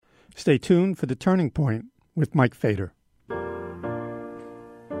Stay tuned for The Turning Point with Mike Fader.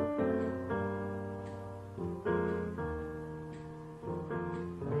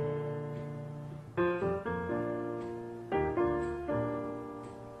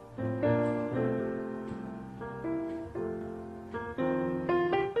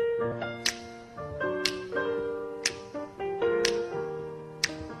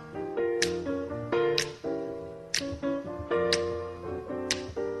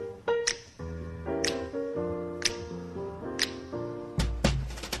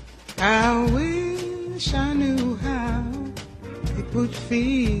 I wish I knew how it would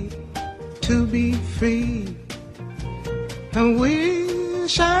feel to be free. I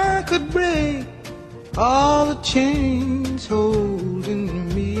wish I could break all the chains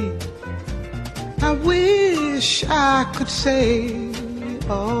holding me. I wish I could say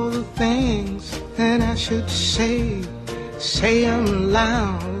all the things that I should say. Say them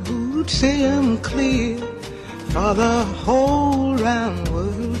loud, say them clear, for the whole round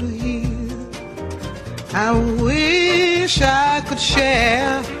world to hear. I wish I could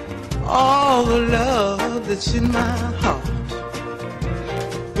share all the love that's in my heart.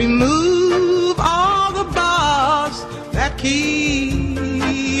 Remove all the bars that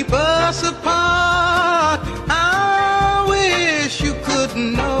keep us apart. I wish you could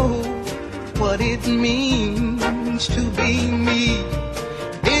know what it means to be me.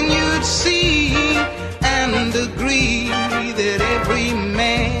 Then you'd see and agree that every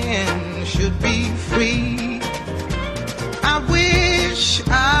man should be free. I wish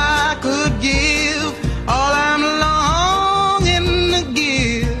I could give all I'm longing to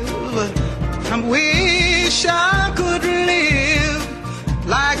give. I wish I could live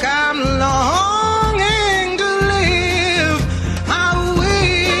like I'm longing to live. I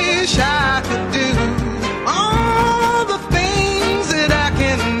wish I could do all the things that I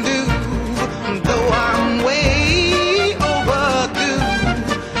can do, though I'm way overdue.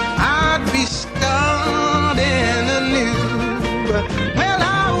 I'd be starting anew. Well,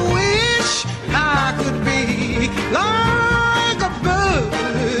 I wish I could be like a bird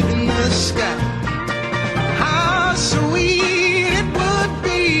in the sky. How sweet it would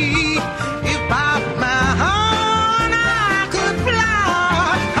be if by my heart I could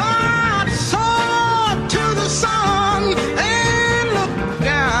fly. I'd soar to the sun and look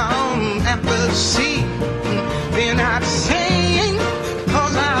down at the sea. Then I'd sing,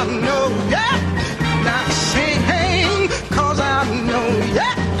 'cause I know, yeah. I'd sing, 'cause I know,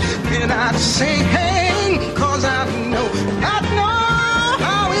 yeah. Then I'd sing, 'cause I know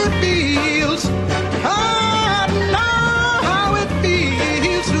how it feels. I know how it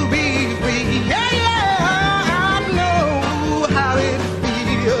feels to be free. Yeah, yeah, I know how it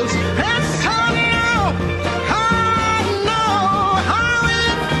feels. Yes, I know how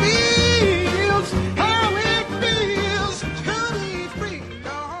it feels to be free.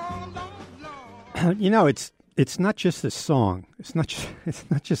 No, no, no. You know, it's not just the song. It's not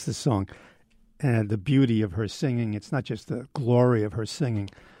just the song and the beauty of her singing. It's not just the glory of her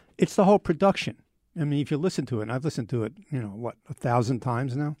singing. It's the whole production. I mean, if you listen to it, and I've listened to it, 1,000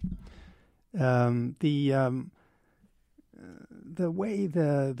 times now. The way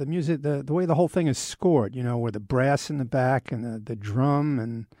the music, the way the whole thing is scored, where the brass in the back and the drum,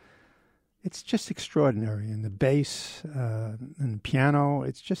 and it's just extraordinary. And the bass and the piano,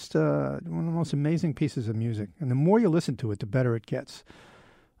 it's just one of the most amazing pieces of music. And the more you listen to it, the better it gets.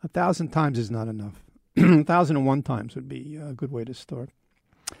 1,000 times is not enough. 1,001 times would be a good way to start.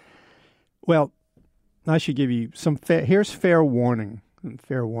 Well, I should give you here's fair warning.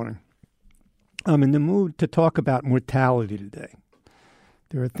 Fair warning. I'm in the mood to talk about mortality today.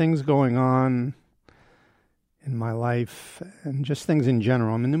 There are things going on in my life and just things in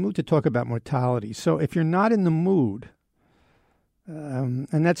general. I'm in the mood to talk about mortality. So if you're not in the mood, and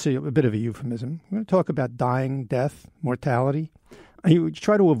that's a bit of a euphemism, we're going to talk about dying, death, mortality. You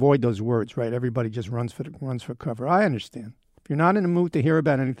try to avoid those words, right? Everybody just runs for cover. I understand. If you're not in the mood to hear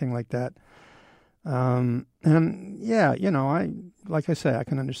about anything like that, and yeah, like I say, I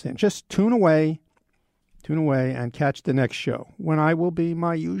can understand. Just tune away and catch the next show when I will be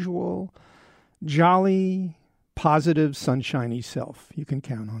my usual jolly, positive, sunshiny self. You can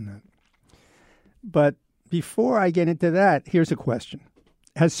count on that. But before I get into that, here's a question.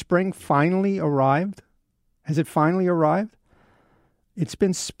 Has spring finally arrived? Has it finally arrived? It's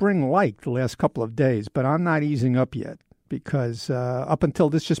been spring-like the last couple of days, but I'm not easing up yet because up until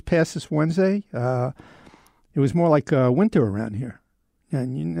this Wednesday, it was more like winter around here.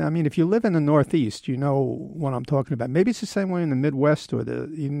 And, if you live in the Northeast, you know what I'm talking about. Maybe it's the same way in the Midwest or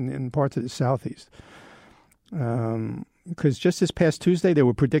even in parts of the Southeast. because just this past Tuesday they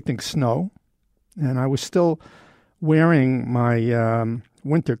were predicting snow, and I was still wearing my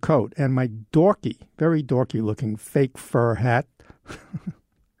winter coat and my very dorky looking fake fur hat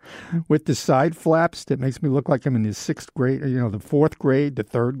with the side flaps that makes me look like I'm in the 6th grade, the 4th grade, the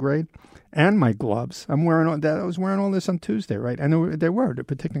 3rd grade, and my gloves. I was wearing all this on Tuesday, right? And they're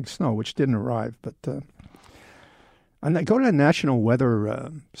predicting snow, which didn't arrive. But and I go to the National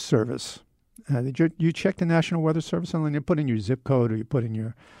Weather Service. Did you check the National Weather Service online? You put in your zip code, or you put in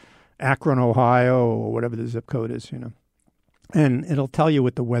your Akron, Ohio, or whatever the zip code is, and it'll tell you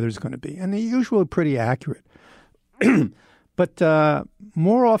what the weather's going to be. And they're usually pretty accurate. But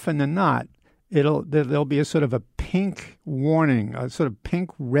more often than not, there'll be a sort of a pink warning, a sort of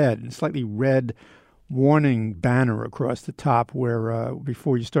pink-red, slightly red warning banner across the top where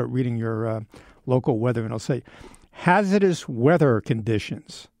before you start reading your local weather, and it'll say, hazardous weather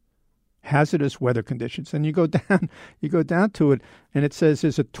conditions. Hazardous weather conditions. And you go down to it, and it says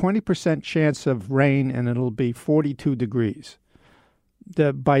there's a 20% chance of rain, and it'll be 42 degrees.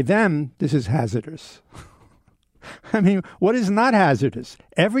 By them, this is hazardous. I mean, what is not hazardous?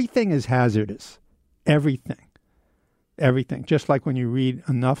 Everything is hazardous. Everything. Just like when you read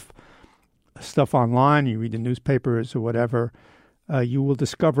enough stuff online, you read the newspapers or whatever, you will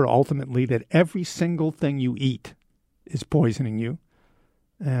discover ultimately that every single thing you eat is poisoning you.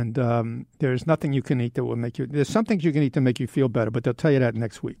 And there's nothing you can eat that will make you... There's some things you can eat to make you feel better, but they'll tell you that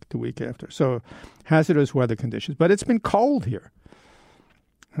next week, the week after. So hazardous weather conditions. But it's been cold here.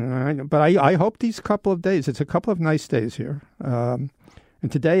 But I hope these couple of days, it's a couple of nice days here. And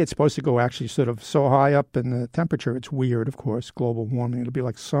today it's supposed to go actually sort of so high up in the temperature. It's weird, of course, global warming. It'll be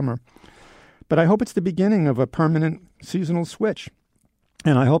like summer. But I hope it's the beginning of a permanent seasonal switch.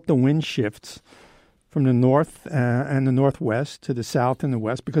 And I hope the wind shifts from the north and the northwest to the south and the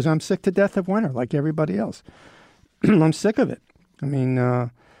west, because I'm sick to death of winter like everybody else. I'm sick of it. I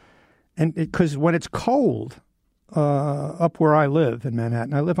mean, because when it's cold up where I live in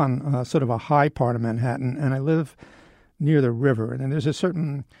Manhattan, I live on sort of a high part of Manhattan, and I live near the river. And there's a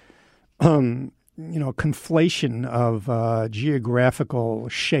certain, conflation of geographical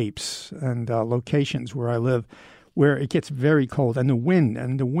shapes and locations where I live, where it gets very cold, and the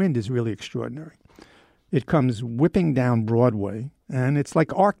wind is really extraordinary. It comes whipping down Broadway, and it's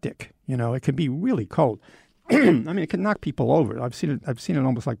like Arctic. It can be really cold. I mean, it can knock people over. I've seen it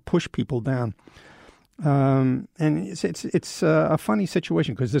almost like push people down. And it's a funny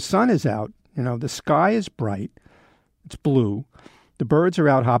situation because the sun is out. The sky is bright. It's blue. The birds are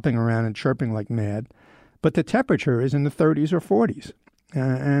out hopping around and chirping like mad. But the temperature is in the 30s or 40s.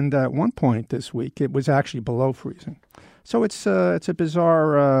 And at one point this week, it was actually below freezing. So it's a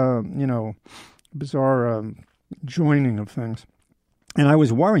bizarre, joining of things. And I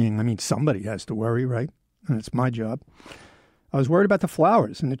was worrying. I mean, somebody has to worry, right? And it's my job. I was worried about the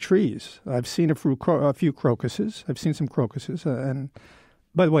flowers and the trees. I've seen a few crocuses. I've seen some crocuses. And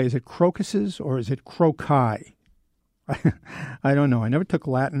by the way, is it crocuses or is it croci? I don't know. I never took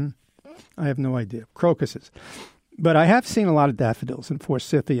Latin. I have no idea. Crocuses. But I have seen a lot of daffodils and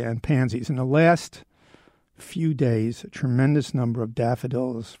forsythia and pansies. In the last few days, a tremendous number of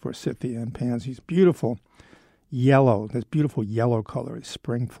daffodils, forsythia, and pansies. Beautiful yellow. There's beautiful yellow color,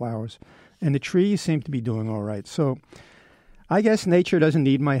 spring flowers. And the trees seem to be doing all right. So I guess nature doesn't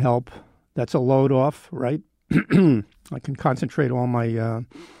need my help. That's a load off, right? I can concentrate all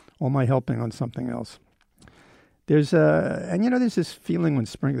my helping on something else. There's this feeling when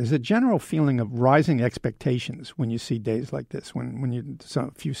spring, there's a general feeling of rising expectations when you see days like this, when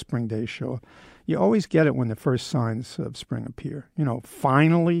a few spring days show up. You always get it when the first signs of spring appear.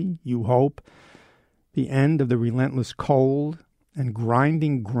 Finally, you hope, the end of the relentless cold and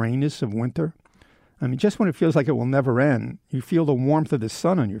grinding grayness of winter. I mean, just when it feels like it will never end, you feel the warmth of the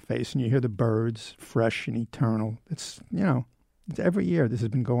sun on your face and you hear the birds, fresh and eternal. It's every year this has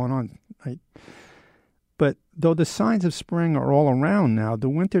been going on, right? But though the signs of spring are all around now, the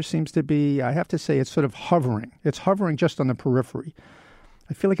winter seems to be, I have to say, it's sort of hovering. It's hovering just on the periphery.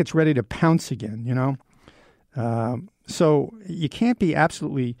 I feel like it's ready to pounce again, So you can't be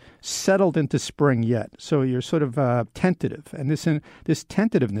absolutely settled into spring yet. So you're sort of tentative. And this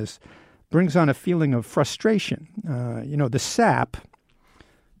tentativeness brings on a feeling of frustration. The sap,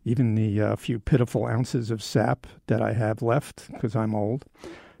 even the few pitiful ounces of sap that I have left because I'm old,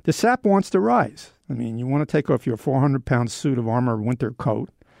 the sap wants to rise. I mean, you want to take off your 400-pound suit of armor winter coat,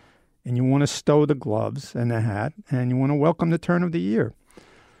 and you want to stow the gloves and the hat, and you want to welcome the turn of the year.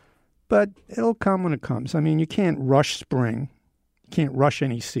 But it'll come when it comes. I mean, you can't rush spring. You can't rush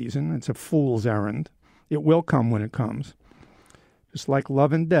any season. It's a fool's errand. It will come when it comes. Just like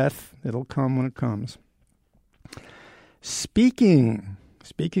love and death, it'll come when it comes. Speaking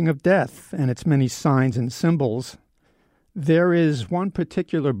of death and its many signs and symbols, there is one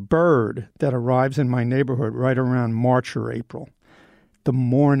particular bird that arrives in my neighborhood right around March or April, the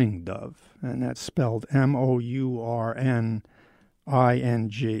mourning dove, and that's spelled Mourning.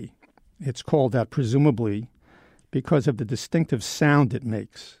 It's called that presumably because of the distinctive sound it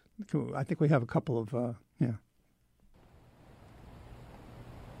makes. I think we have a couple of, yeah.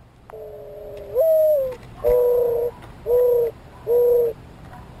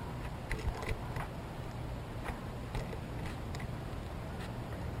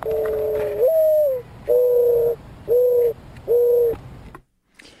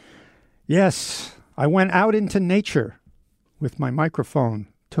 Yes, I went out into nature with my microphone.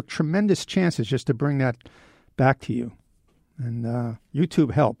 Took tremendous chances just to bring that back to you. And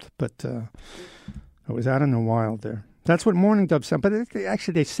YouTube helped, but I was out in the wild there. That's what mourning doves sound. But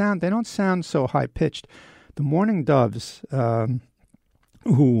actually, they don't sound so high-pitched. The mourning doves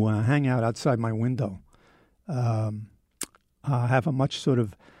who hang out outside my window have a much sort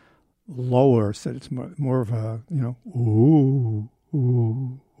of lower, so it's more of a, ooh,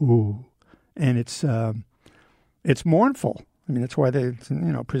 ooh, ooh. And it's mournful. I mean, that's why they,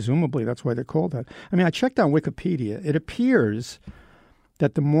 presumably that's why they're called that. I mean, I checked on Wikipedia. It appears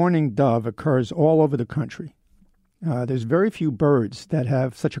that the mourning dove occurs all over the country. There's very few birds that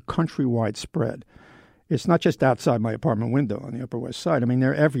have such a countrywide spread. It's not just outside my apartment window on the Upper West Side. I mean,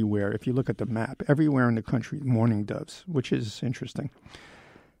 they're everywhere. If you look at the map, everywhere in the country, mourning doves, which is interesting.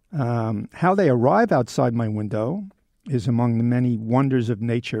 How they arrive outside my window is among the many wonders of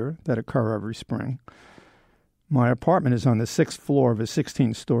nature that occur every spring. My apartment is on the 6th floor of a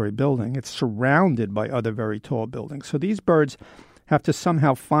 16-story building. It's surrounded by other very tall buildings. So these birds have to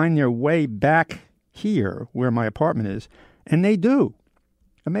somehow find their way back here where my apartment is, and they do.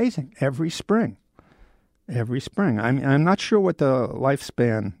 Amazing. Every spring. Every spring. I'm not sure what the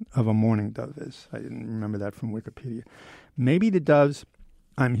lifespan of a mourning dove is. I didn't remember that from Wikipedia. Maybe the doves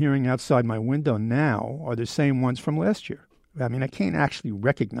I'm hearing outside my window now are the same ones from last year. I mean, I can't actually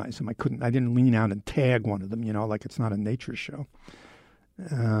recognize them. I didn't lean out and tag one of them, like it's not a nature show.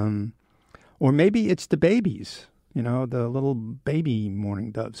 Or maybe it's the babies, the little baby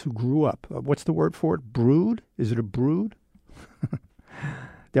mourning doves who grew up. What's the word for it? Brood? Is it a brood?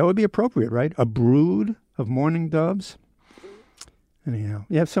 That would be appropriate, right? A brood of mourning doves? Anyhow,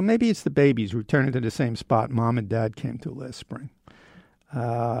 yeah, so maybe it's the babies returning to the same spot Mom and Dad came to last spring.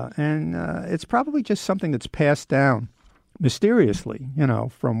 And it's probably just something that's passed down mysteriously,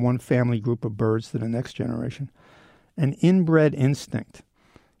 from one family group of birds to the next generation. An inbred instinct,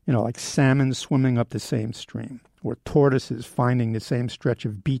 like salmon swimming up the same stream, or tortoises finding the same stretch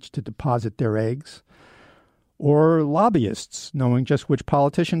of beach to deposit their eggs, or lobbyists knowing just which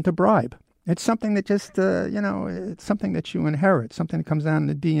politician to bribe. It's something that just, it's something that you inherit, something that comes down in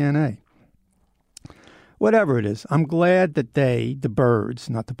the DNA. Whatever it is, I'm glad that they, the birds,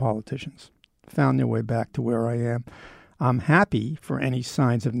 not the politicians, found their way back to where I am. I'm happy for any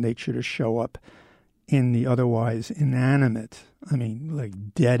signs of nature to show up in the otherwise inanimate,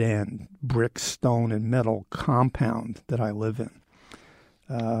 like dead-end brick, stone, and metal compound that I live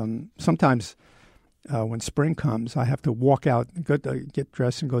in. Sometimes when spring comes, I have to walk out, get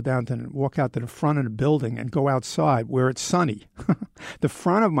dressed and go down to walk out to the front of the building and go outside where it's sunny. The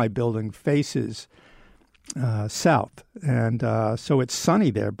front of my building faces south, and so it's sunny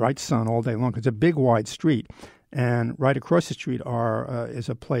there, bright sun all day long. It's a big, wide street. And right across the street is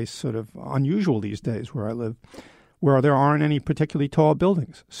a place sort of unusual these days where I live, where there aren't any particularly tall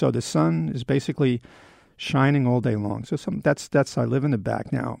buildings. So the sun is basically shining all day long. So that's I live in the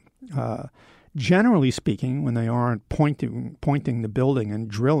back now. Generally speaking, when they aren't pointing the building and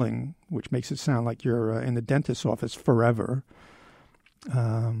drilling, which makes it sound like you're in the dentist's office forever,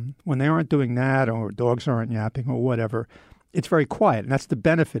 when they aren't doing that or dogs aren't yapping or whatever, it's very quiet. And that's the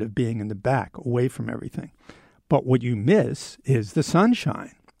benefit of being in the back, away from everything. But what you miss is the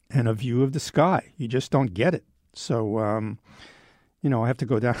sunshine and a view of the sky. You just don't get it. So, I have to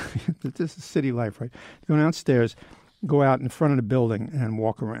go down. This is city life, right? Go downstairs, go out in front of the building and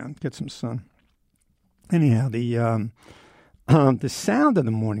walk around, get some sun. Anyhow, the sound of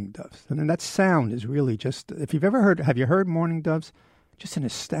the mourning doves. I mean, that sound is really just, have you heard mourning doves? Just an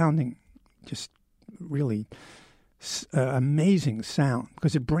astounding, just really amazing sound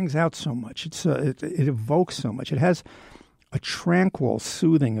because it brings out so much. It evokes so much. It has a tranquil,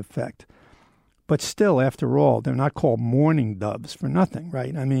 soothing effect. But still, after all, they're not called mourning doves for nothing,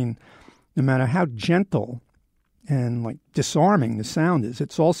 right? I mean, no matter how gentle and disarming the sound is,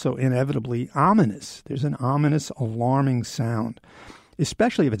 it's also inevitably ominous. There's an ominous, alarming sound.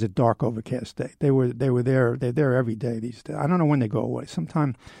 especially if it's a dark, overcast day. They're there every day these days. I don't know when they go away.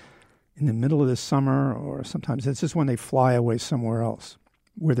 Sometime in the middle of the summer, or sometimes it's just when they fly away somewhere else,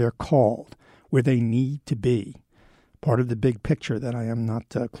 where they're called, where they need to be. Part of the big picture that I am not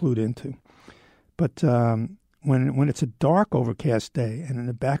clued into. But when it's a dark, overcast day, and in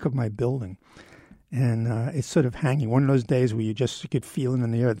the back of my building, and it's sort of hanging, one of those days where you just get feeling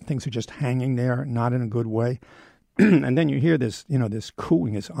in the air, things are just hanging there, not in a good way, and then you hear this, this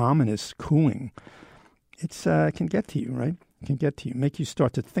cooing, this ominous cooing. It can get to you, right? It can get to you, make you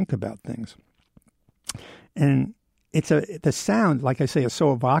start to think about things. And the sound, like I say, is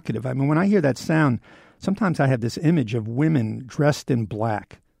so evocative. I mean, when I hear that sound, sometimes I have this image of women dressed in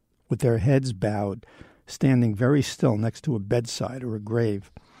black with their heads bowed, standing very still next to a bedside or a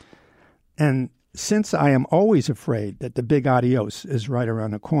grave. And since I am always afraid that the big adios is right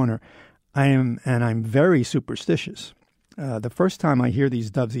around the corner, I'm very superstitious. The first time I hear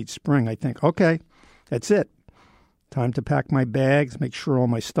these doves eat spring, I think, okay, that's it. Time to pack my bags, make sure all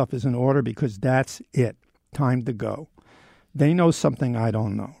my stuff is in order, because that's it. Time to go. They know something I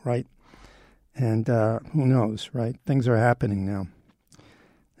don't know, right? And who knows, right? Things are happening now.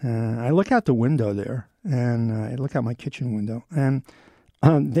 I look out the window there, and I look out my kitchen window, and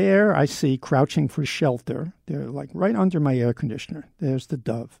there I see crouching for shelter. They're like right under my air conditioner. There's the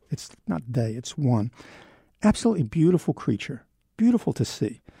dove. It's not they, it's one. Absolutely beautiful creature. Beautiful to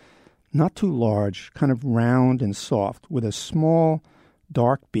see. Not too large, kind of round and soft, with a small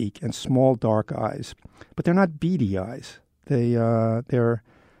dark beak and small dark eyes. But they're not beady eyes. They're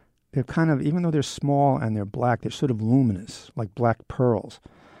kind of, even though they're small and they're black, they're sort of luminous, like black pearls.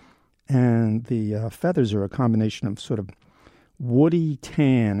 And the feathers are a combination of sort of woody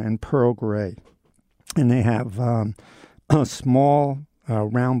tan and pearl gray. And they have small,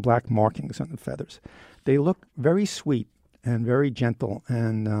 round black markings on the feathers. They look very sweet and very gentle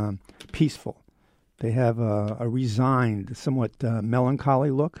and peaceful. They have a resigned, somewhat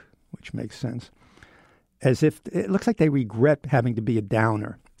melancholy look, which makes sense. As if it looks like they regret having to be a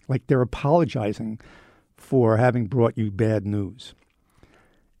downer, like they're apologizing for having brought you bad news.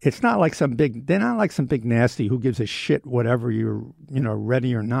 It's not like they're not like some big nasty who gives a shit whatever you're,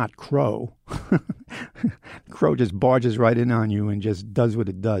 ready or not crow. Crow just barges right in on you and just does what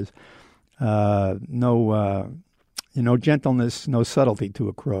it does. No gentleness, no subtlety to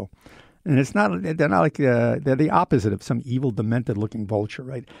a crow. And they're not like, they're the opposite of some evil, demented-looking vulture,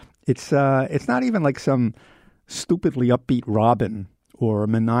 right? It's not even like some stupidly upbeat robin or a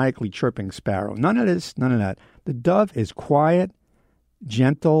maniacally chirping sparrow. None of this, none of that. The dove is quiet,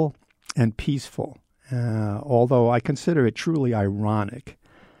 gentle, and peaceful, although I consider it truly ironic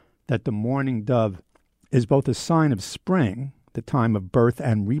that the mourning dove is both a sign of spring, the time of birth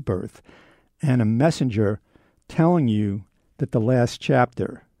and rebirth, and a messenger telling you that the last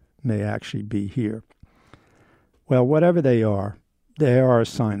chapter may actually be here. Well, whatever they are a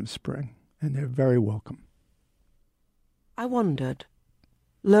sign of spring, and they're very welcome. I wandered,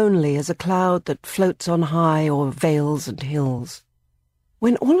 lonely as a cloud that floats on high o'er vales and hills,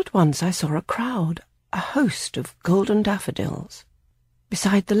 when all at once I saw a crowd, a host of golden daffodils,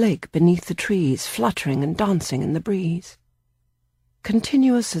 beside the lake beneath the trees, fluttering and dancing in the breeze.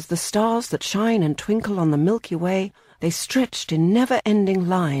 Continuous as the stars that shine and twinkle on the Milky Way, they stretched in never-ending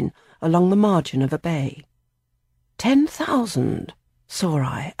line along the margin of a bay. 10,000 saw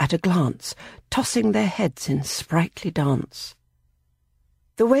I at a glance, tossing their heads in sprightly dance.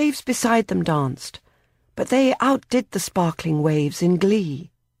 The waves beside them danced, but they outdid the sparkling waves in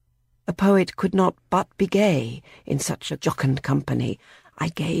glee. A poet could not but be gay in such a jocund company. I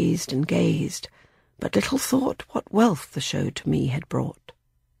gazed and gazed, but little thought what wealth the show to me had brought.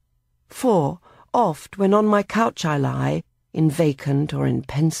 For, oft when on my couch I lie, in vacant or in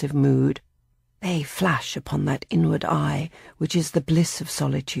pensive mood, they flash upon that inward eye, which is the bliss of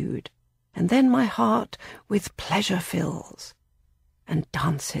solitude, and then my heart with pleasure fills, and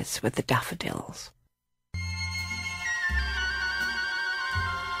dances with the daffodils.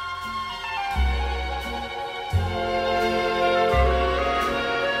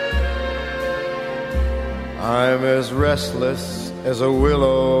 I'm as restless as a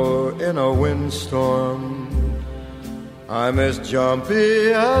willow in a windstorm. I'm as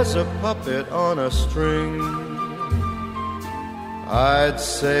jumpy as a puppet on a string. I'd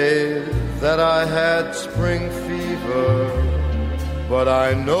say that I had spring fever, but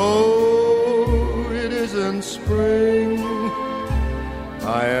I know it isn't spring.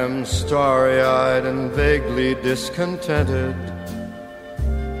 I am starry-eyed and vaguely discontented,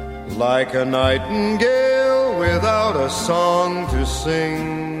 like a nightingale without a song to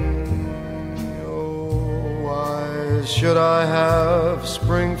sing. Oh, why should I have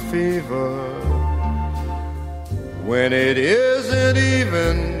spring fever when it isn't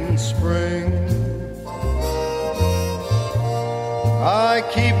even spring? I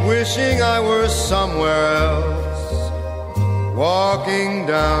keep wishing I were somewhere else, walking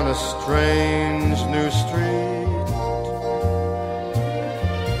down a strange new street,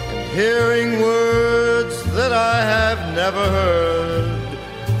 and hearing words that I have never heard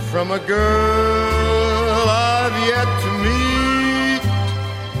from a girl I've yet to meet.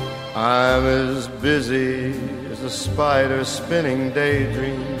 I'm as busy as a spider spinning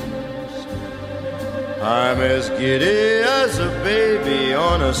daydreams. I'm as giddy as a baby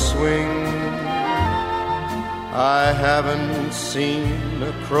on a swing. I haven't seen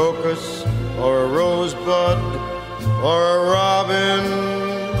a crocus or a rosebud or a robin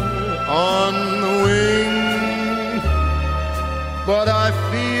on the wing, but I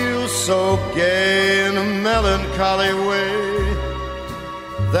feel so gay in a melancholy way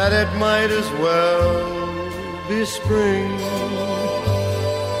that it might as well be spring.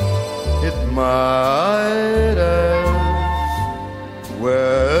 It might as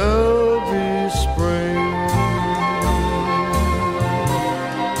well be spring.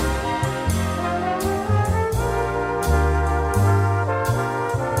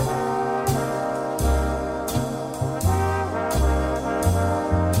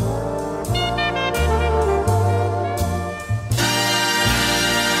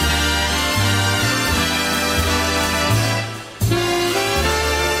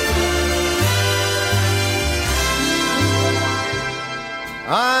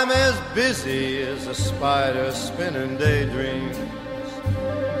 I'm as busy as a spider spinning daydreams.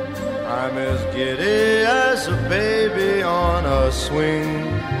 I'm as giddy as a baby on a swing.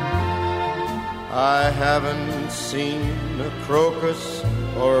 I haven't seen a crocus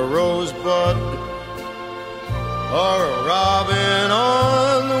or a rosebud or a robin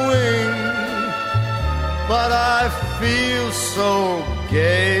on the wing, but I feel so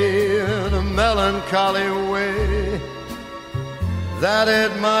gay in a melancholy way that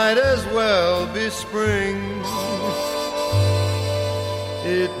it might as well be spring.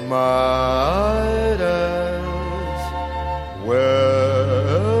 It might as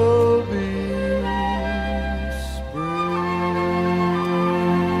well be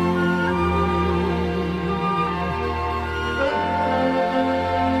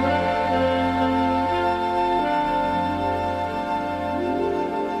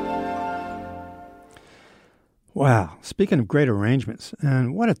Wow. Speaking of great arrangements,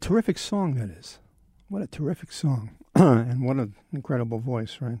 and what a terrific song that is. What a terrific song. And what an incredible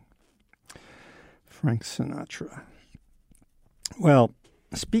voice, right? Frank Sinatra. Well,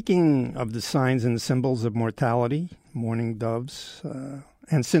 speaking of the signs and symbols of mortality, mourning doves,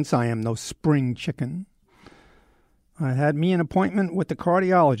 and since I am no spring chicken, I had me an appointment with the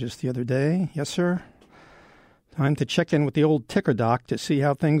cardiologist the other day. Yes, sir. Time to check in with the old ticker doc to see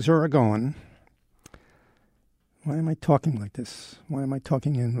how things are going. Why am I talking like this? Why am I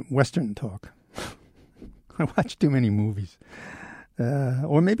talking in Western talk? I watch too many movies.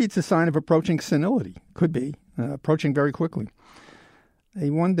 Or maybe it's a sign of approaching senility. Could be. Approaching very quickly. I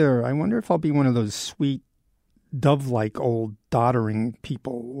wonder if I'll be one of those sweet, dove-like old doddering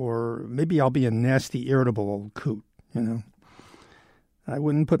people, or maybe I'll be a nasty, irritable old coot, you know. I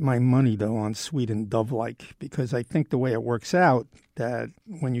wouldn't put my money, though, on sweet and dove-like, because I think the way it works out, that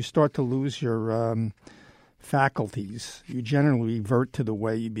when you start to lose your faculties, you generally revert to the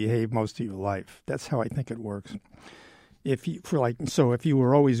way you behave most of your life. That's how I think it works. If you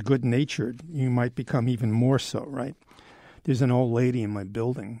were always good-natured, you might become even more so, right? There's an old lady in my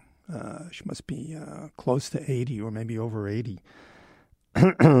building. She must be close to 80 or maybe over 80.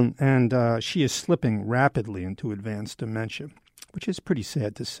 And she is slipping rapidly into advanced dementia, which is pretty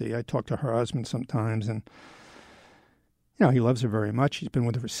sad to see. I talk to her husband sometimes, and you know, he loves her very much. He's been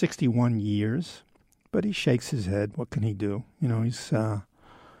with her for 61 years. But he shakes his head. What can he do? You know, he's got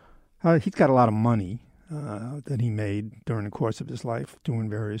a lot of money that he made during the course of his life doing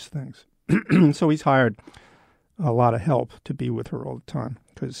various things. So he's hired a lot of help to be with her all the time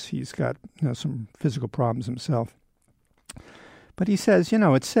because he's got, you know, some physical problems himself. But he says, you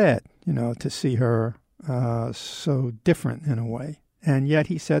know, it's sad, you know, to see her so different in a way. And yet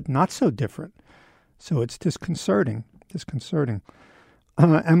he said not so different. So it's disconcerting.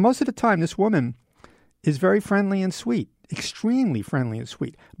 And most of the time, this woman is very friendly and sweet, extremely friendly and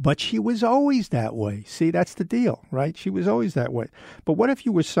sweet. But she was always that way. See, that's the deal, right? She was always that way. But what if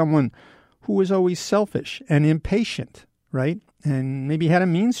you were someone who was always selfish and impatient, right? And maybe had a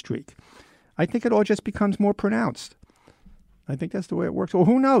mean streak? I think it all just becomes more pronounced. I think that's the way it works. Or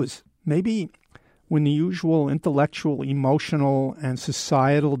who knows? Maybe when the usual intellectual, emotional, and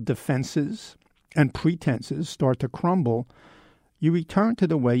societal defenses and pretenses start to crumble, you return to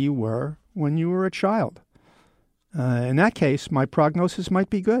the way you were when you were a child. In that case, my prognosis might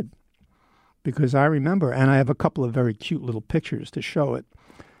be good, because I remember, and I have a couple of very cute little pictures to show it,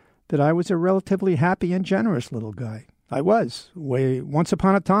 that I was a relatively happy and generous little guy. I was, once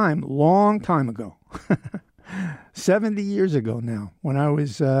upon a time, long time ago, 70 years ago now, when I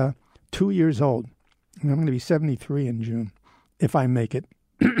was 2 years old. And I'm going to be 73 in June, if I make it.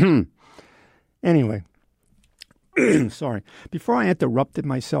 Anyway, sorry. Before I interrupted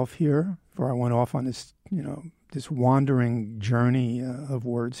myself here, before I went off on this, this wandering journey of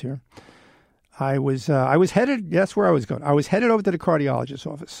words here, I was headed, that's where I was going. I was headed over to the cardiologist's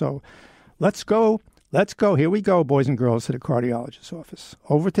office. So let's go. Here we go, boys and girls, to the cardiologist's office.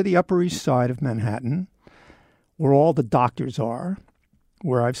 Over to the Upper East Side of Manhattan, where all the doctors are,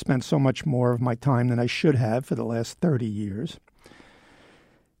 where I've spent so much more of my time than I should have for the last 30 years.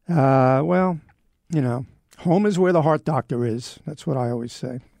 Home is where the heart doctor is. That's what I always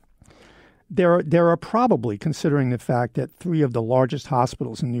say. There are probably, considering the fact that 3 of the largest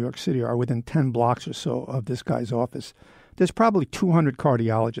hospitals in New York City are within 10 blocks or so of this guy's office, there's probably 200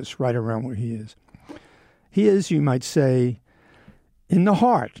 cardiologists right around where he is. He is, you might say, in the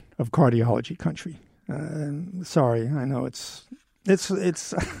heart of cardiology country. Sorry, I know it's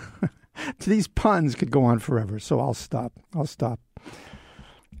these puns could go on forever, so I'll stop.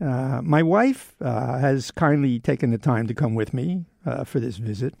 My wife has kindly taken the time to come with me for this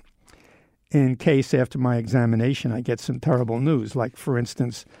visit, in case after my examination I get some terrible news, like, for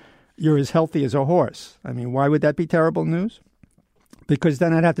instance, you're as healthy as a horse. I mean, why would that be terrible news? Because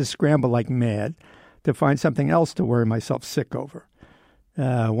then I'd have to scramble like mad to find something else to worry myself sick over.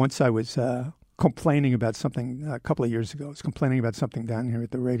 Once I was complaining about something a couple of years ago. I was complaining about something down here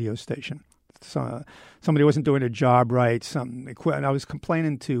at the radio station. So, somebody wasn't doing their job right. I was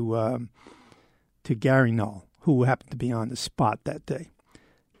complaining to Gary Null, who happened to be on the spot that day.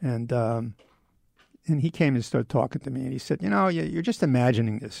 And he came and started talking to me, and he said, you're just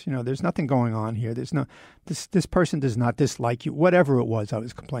imagining this. There's nothing going on here. There's no, this person does not dislike you. Whatever it was I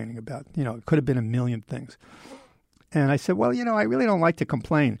was complaining about. It could have been a million things. And I said, well, I really don't like to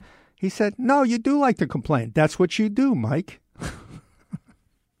complain. He said, no, you do like to complain. That's what you do, Mike.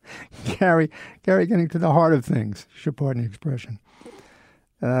 Gary getting to the heart of things. Should pardon the expression.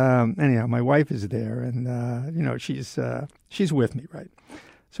 Anyhow, my wife is there, and she's with me, right?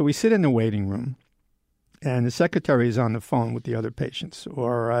 So we sit in the waiting room, and the secretary is on the phone with the other patients,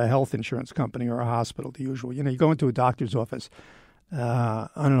 or a health insurance company, or a hospital, the usual. You go into a doctor's office. I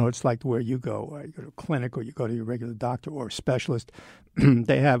don't know, it's like where you go. You go to a clinic, or you go to your regular doctor or specialist.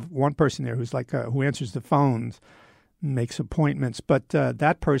 They have one person there who's like who answers the phones, makes appointments. But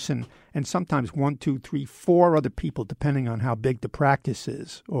that person, and sometimes 1, 2, 3, 4 other people, depending on how big the practice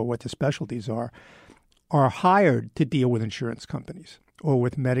is or what the specialties are hired to deal with insurance companies or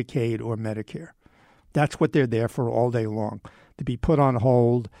with Medicaid or Medicare. That's what they're there for all day long, to be put on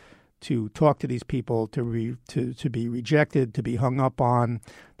hold, to talk to these people, to be rejected, to be hung up on,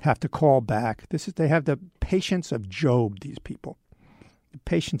 to have to call back. They have the patience of Job, these people, the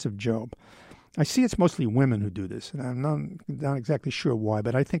patience of Job. I see it's mostly women who do this, and I'm not exactly sure why,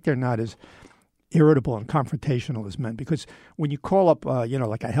 but I think they're not as irritable and confrontational as men, because when you call up,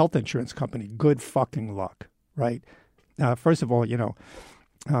 like a health insurance company, good fucking luck, right? First of all,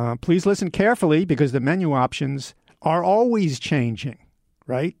 please listen carefully, because the menu options are always changing,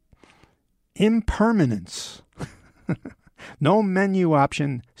 right? Impermanence. No menu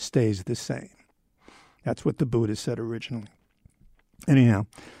option stays the same. That's what the Buddha said originally. Anyhow,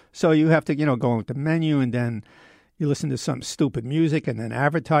 so you have to, go with the menu, and then you listen to some stupid music, and then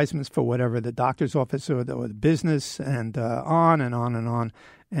advertisements for whatever the doctor's office or the business, and on and on and on.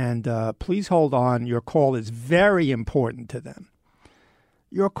 And please hold on. Your call is very important to them.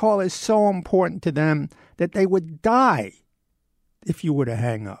 Your call is so important to them that they would die if you were to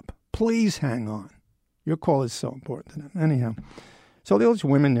hang up. Please hang on. Your call is so important to them. Anyhow, so there's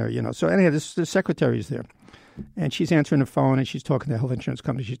women there, So anyhow, the secretary is there. And she's answering the phone, and she's talking to health insurance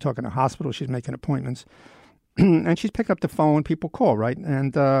companies. She's talking to hospitals. She's making appointments. And she's picking up the phone. People call, right?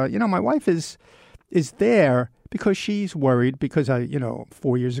 And, my wife is there because she's worried, because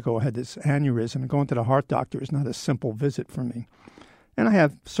 4 years ago I had this aneurysm. And going to the heart doctor is not a simple visit for me. And I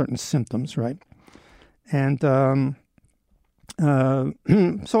have certain symptoms, right? And so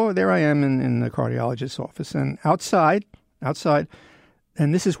there I am in the cardiologist's office. And outside,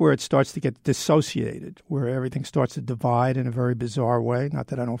 and this is where it starts to get dissociated, where everything starts to divide in a very bizarre way. Not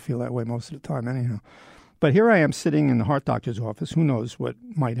that I don't feel that way most of the time anyhow. But here I am sitting in the heart doctor's office. Who knows what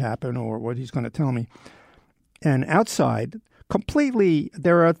might happen or what he's going to tell me. And outside,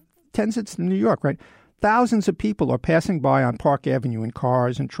 there are tens of New York, right? Thousands of people are passing by on Park Avenue in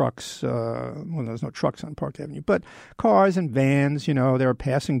cars and trucks. Well, there's no trucks on Park Avenue, but cars and vans, they're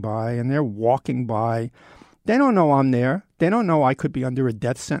passing by and they're walking by. They don't know I'm there. They don't know I could be under a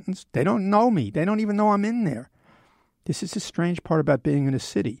death sentence. They don't know me. They don't even know I'm in there. This is the strange part about being in a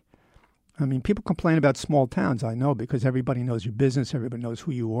city. I mean, people complain about small towns, I know, because everybody knows your business. Everybody knows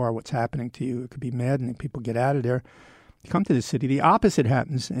who you are, what's happening to you. It could be maddening. People get out of there. You come to the city. The opposite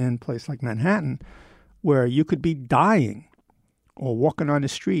happens in a place like Manhattan, where you could be dying or walking on the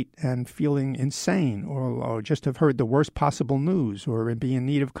street and feeling insane or just have heard the worst possible news or be in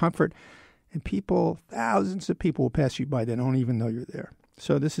need of comfort. And thousands of people will pass you by. They don't even know you're there.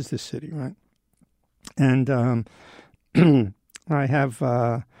 So this is the city, right? And I'm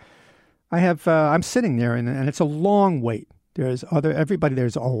sitting there and it's a long wait. Everybody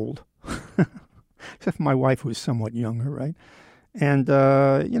there's old, except for my wife, who's somewhat younger, right? And,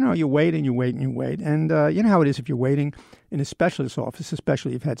 you wait and you wait and you wait. And you know how it is if you're waiting in a specialist's office,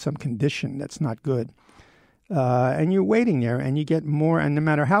 especially if you've had some condition that's not good. And you're waiting there and you get more, and no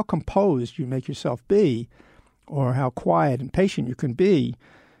matter how composed you make yourself be or how quiet and patient you can be,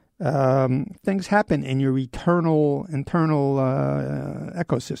 things happen in your internal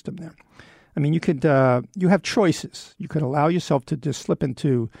ecosystem there. I mean, you have choices. You could allow yourself to just slip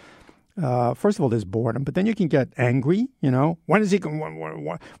into, first of all, there's boredom, but then you can get angry, when is he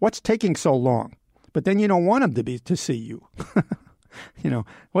going, what's taking so long? But then you don't want him to see you.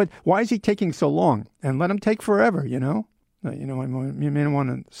 Why is he taking so long? And let him take forever, You may want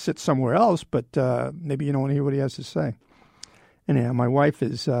to sit somewhere else, but maybe you don't want to hear what he has to say. Anyhow, my wife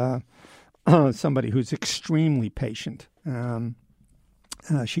is somebody who's extremely patient.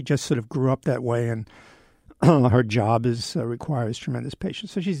 She just sort of grew up that way, and her job requires tremendous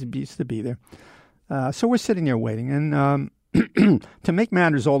patience. So she's used to be there. So we're sitting there waiting. And to make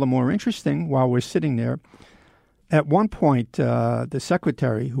matters all the more interesting, while we're sitting there, at one point, the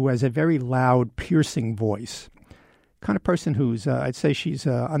secretary, who has a very loud, piercing voice, kind of person who's, I'd say she's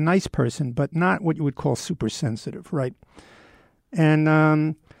a nice person, but not what you would call super sensitive, right?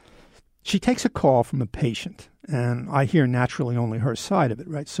 And she takes a call from a patient, and I hear naturally only her side of it,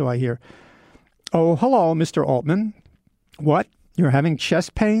 right? So I hear, "Oh, hello, Mr. Altman. What? You're having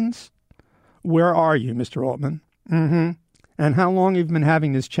chest pains? Where are you, Mr. Altman? Mm-hmm. And how long have you been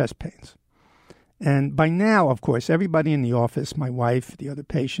having these chest pains?" And by now, of course, everybody in the office, my wife, the other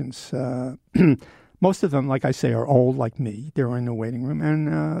patients, most of them, like I say, are old like me. They're in the waiting room,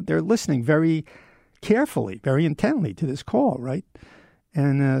 and they're listening very carefully, very intently to this call, right?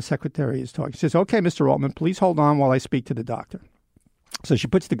 And the secretary is talking. She says, "Okay, Mr. Altman, please hold on while I speak to the doctor." So she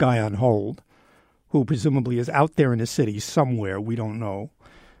puts the guy on hold, who presumably is out there in the city somewhere, we don't know.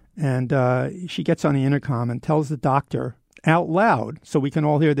 And she gets on the intercom and tells the doctor out loud, so we can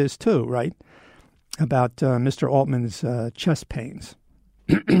all hear this too, right, about Mr. Altman's chest pains.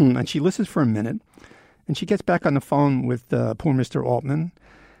 And she listens for a minute, and she gets back on the phone with poor Mr. Altman.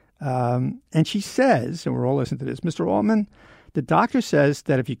 And she says, and we're all listening to this, "Mr. Altman, the doctor says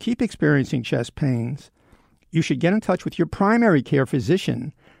that if you keep experiencing chest pains, you should get in touch with your primary care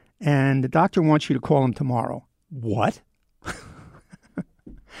physician, and the doctor wants you to call him tomorrow." What?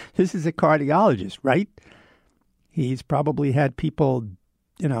 This is a cardiologist, right? He's probably had people,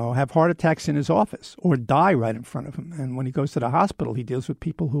 have heart attacks in his office or die right in front of him. And when he goes to the hospital, he deals with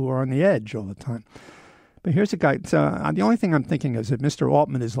people who are on the edge all the time. But here's a guy. So the only thing I'm thinking is that Mr.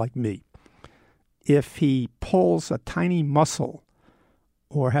 Altman is like me. If he pulls a tiny muscle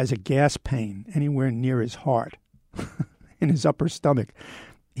or has a gas pain anywhere near his heart, in his upper stomach,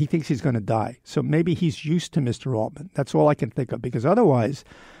 he thinks he's going to die. So maybe he's used to Mr. Altman. That's all I can think of, because otherwise,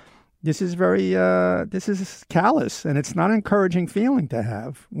 this is this is callous, and it's not an encouraging feeling to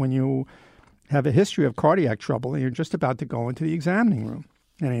have when you have a history of cardiac trouble and you're just about to go into the examining room.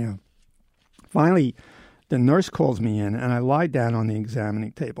 Anyhow, finally, the nurse calls me in, and I lie down on the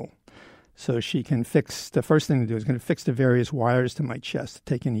examining table so she can fix. The first thing to do is going to fix the various wires to my chest to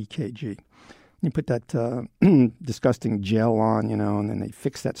take an EKG. You put that disgusting gel on, and then they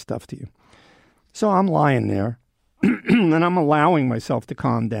fix that stuff to you. So I'm lying there, and I'm allowing myself to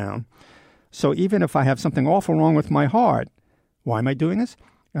calm down. So even if I have something awful wrong with my heart, why am I doing this?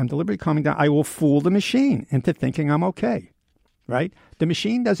 I'm deliberately calming down. I will fool the machine into thinking I'm okay, right? The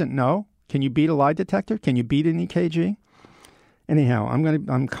machine doesn't know. Can you beat a lie detector? Can you beat an EKG? Anyhow,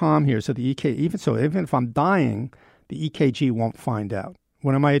 I'm calm here. So the EKG, even if I'm dying, the EKG won't find out.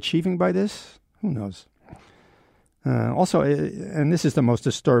 What am I achieving by this? Who knows? Also, and this is the most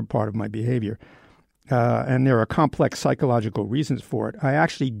disturbed part of my behavior, and there are complex psychological reasons for it, I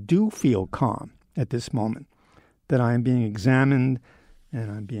actually do feel calm at this moment, that I am being examined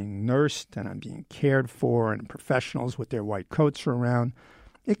and I'm being nursed and I'm being cared for, and professionals with their white coats are around.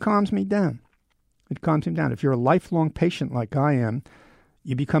 It calms me down. It calms me down. If you're a lifelong patient like I am,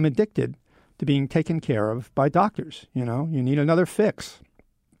 you become addicted to being taken care of by doctors. You know, you need another fix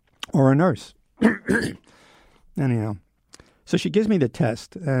or a nurse. Anyhow, so she gives me the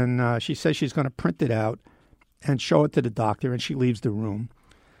test, and she says she's going to print it out and show it to the doctor, and she leaves the room,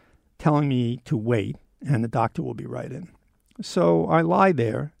 telling me to wait, and the doctor will be right in. So I lie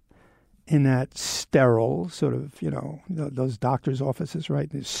there in that sterile sort of, you know, those doctor's offices, right?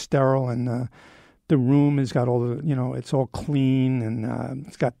 It's sterile, and the room has got all the, you know, it's all clean, and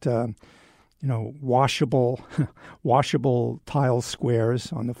it's got, you know, washable tile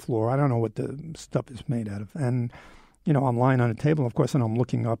squares on the floor. I don't know what the stuff is made out of. And, you know, I'm lying on a table, of course, and I'm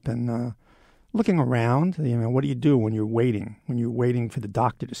looking up and looking around. You know, what do you do when you're waiting? When you're waiting for the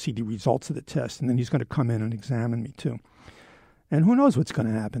doctor to see the results of the test, and then he's going to come in and examine me too. And who knows what's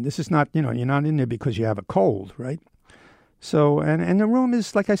going to happen? This is not, you know, you're not in there because you have a cold, right? So, and the room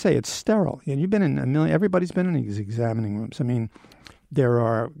is, like I say, it's sterile. And you've been in everybody's been in these examining rooms. I mean, there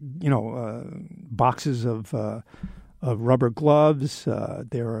are, you know, boxes of rubber gloves.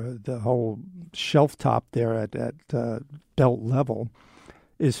 There are the whole shelf top there at belt level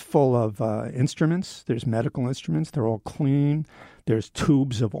is full of instruments. There's medical instruments. They're all clean. There's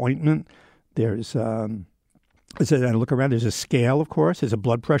tubes of ointment. There's, as I look around, there's a scale, of course. There's a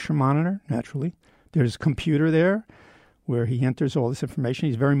blood pressure monitor, naturally. There's a computer there where he enters all this information.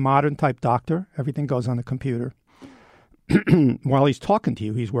 He's a very modern type doctor. Everything goes on the computer. While he's talking to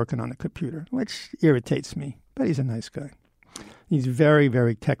you, he's working on the computer, which irritates me. But he's a nice guy. He's very,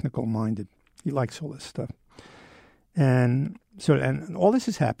 very technical minded. He likes all this stuff. And so, and all this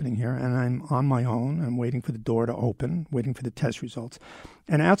is happening here, and I'm on my own. I'm waiting for the door to open, waiting for the test results.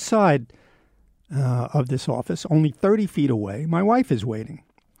 And outside of this office, only 30 feet away, my wife is waiting.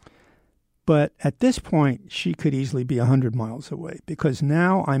 But at this point, she could easily be 100 miles away, because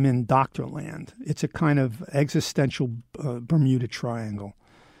now I'm in doctor land. It's a kind of existential Bermuda Triangle.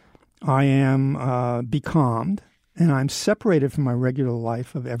 I am becalmed, and I'm separated from my regular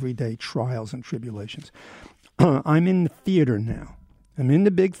life of everyday trials and tribulations. I'm in the theater now. I'm in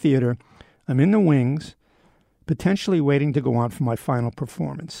the big theater. I'm in the wings, potentially waiting to go on for my final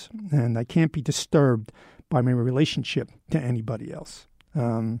performance. And I can't be disturbed by my relationship to anybody else.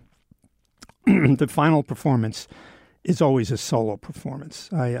 The final performance is always a solo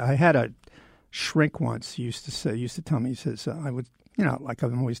performance. I had a shrink once used to tell me, he says, I would, you know, like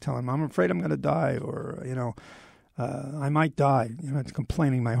I'm always telling him, I'm afraid I'm going to die, or, you know, I might die. You know, it's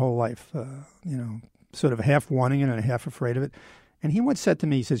complaining my whole life, you know, sort of half wanting it and half afraid of it. And he once said to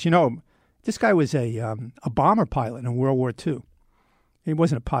me, he says, you know, this guy was a bomber pilot in World War II. He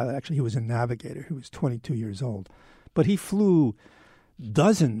wasn't a pilot, actually. He was a navigator. He was 22 years old. But he flew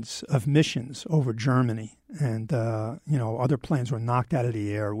dozens of missions over Germany, and you know, other planes were knocked out of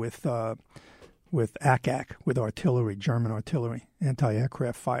the air with ACAC, with artillery, German artillery,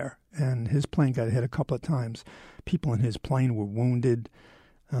 anti-aircraft fire. And his plane got hit a couple of times. People in his plane were wounded,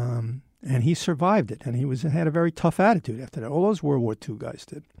 and he survived it. And he had a very tough attitude after that. All those World War II guys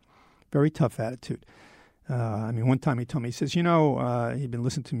did. Very tough attitude. I mean, one time he told me, he says, you know, he'd been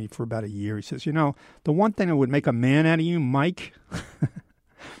listening to me for about a year. He says, you know, the one thing that would make a man out of you, Mike,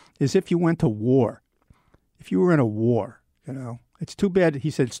 is if you went to war. If you were in a war, you know. It's too bad.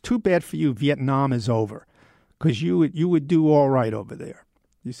 He said, it's too bad for you Vietnam is over, because you would do all right over there.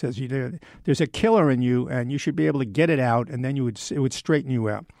 He says, there's a killer in you, and you should be able to get it out, and then it would straighten you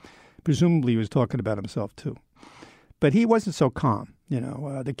out. Presumably he was talking about himself, too. But he wasn't so calm. You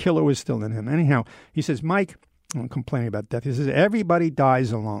know, the killer was still in him. Anyhow, he says, Mike, I'm complaining about death. He says, everybody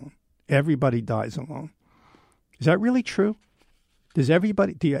dies alone. Everybody dies alone. Is that really true? Do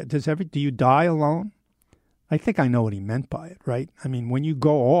you die alone? I think I know what he meant by it, right? I mean, when you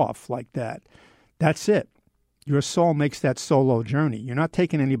go off like that, that's it. Your soul makes that solo journey. You're not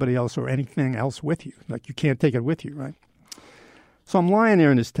taking anybody else or anything else with you. Like, you can't take it with you, right? So I'm lying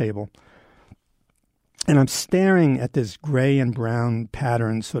there on this table, and I'm staring at this gray and brown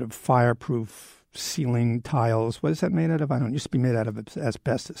pattern, sort of fireproof ceiling tiles. What is that made out of? I don't know. It used to be made out of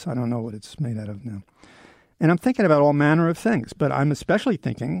asbestos. I don't know what it's made out of now. And I'm thinking about all manner of things. But I'm especially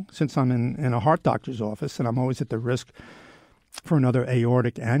thinking, since I'm in a heart doctor's office and I'm always at the risk for another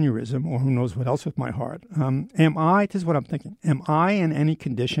aortic aneurysm or who knows what else with my heart, this is what I'm thinking. Am I in any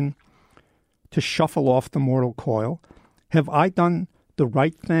condition to shuffle off the mortal coil? Have I done the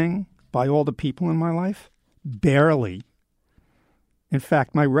right thing by all the people in my life? Barely. In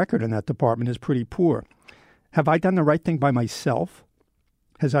fact, my record in that department is pretty poor. Have I done the right thing by myself?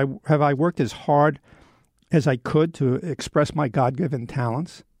 Have I worked as hard as I could to express my God-given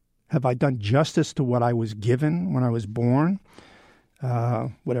talents? Have I done justice to what I was given when I was born?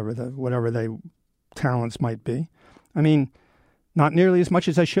 Whatever the talents might be. I mean, not nearly as much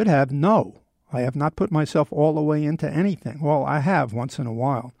as I should have. No, I have not put myself all the way into anything. Well, I have once in a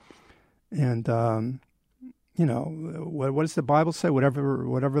while. And, what does the Bible say?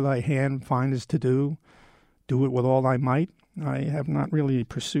 Whatever thy hand findeth to do, do it with all thy might. I have not really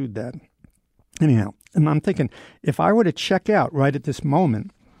pursued that. Anyhow, and I'm thinking, if I were to check out right at this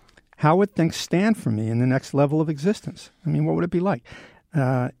moment, how would things stand for me in the next level of existence? I mean, what would it be like?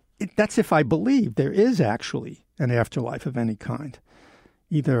 That's if I believe there is actually an afterlife of any kind.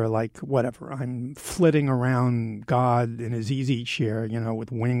 Either like, whatever, I'm flitting around God in his easy chair,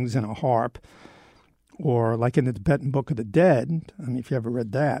 with wings and a harp, or like in the Tibetan Book of the Dead, I mean, if you ever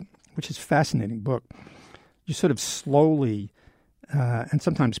read that, which is a fascinating book, you sort of slowly and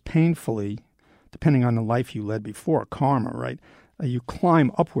sometimes painfully, depending on the life you led before, karma, right? You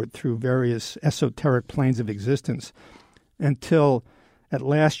climb upward through various esoteric planes of existence until at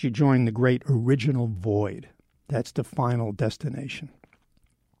last you join the great original void. That's the final destination.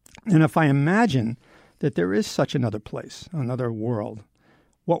 And if I imagine that there is such another place, another world,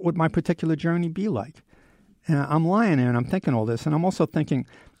 what would my particular journey be like? And I'm lying there and I'm thinking all this, and I'm also thinking,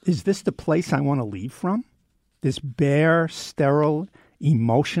 is this the place I want to leave from? This bare, sterile,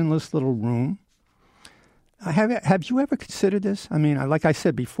 emotionless little room? Have you ever considered this? I mean, like I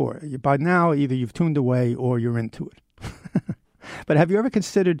said before, by now either you've tuned away or you're into it. But have you ever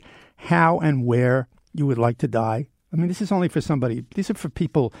considered how and where you would like to die? I mean, this is only for somebody. These are for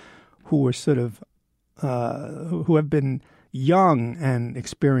people who are sort of who have been young and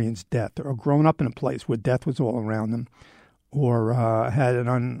experienced death, or grown up in a place where death was all around them, or had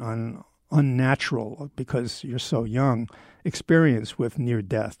an unnatural, because you're so young, experience with near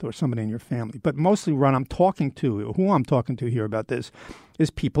death or somebody in your family. But mostly who I'm talking to here about this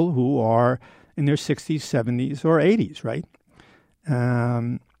is people who are in their 60s, 70s, or 80s, right?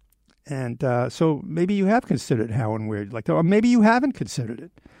 So maybe you have considered how and where you'd like to, or maybe you haven't considered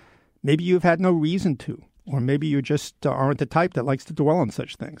it. Maybe you've had no reason to, or maybe you just aren't the type that likes to dwell on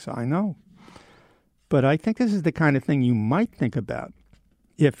such things. I know. But I think this is the kind of thing you might think about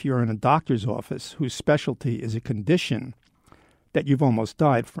if you're in a doctor's office whose specialty is a condition that you've almost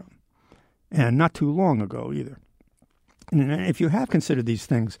died from, and not too long ago either. And if you have considered these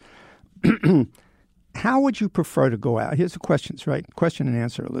things, how would you prefer to go out? Here's the questions, right? Question and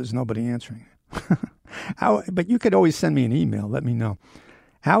answer. There's nobody answering. But you could always send me an email. Let me know.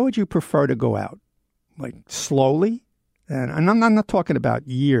 How would you prefer to go out? Like slowly? And I'm not talking about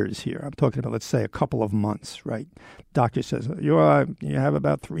years here. I'm talking about, let's say, a couple of months, right? Doctor says, you have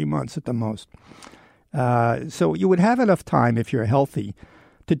about 3 months at the most. So you would have enough time, if you're healthy,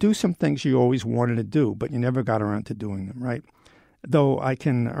 to do some things you always wanted to do, but you never got around to doing them, right? Though I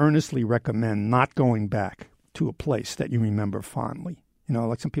can earnestly recommend not going back to a place that you remember fondly.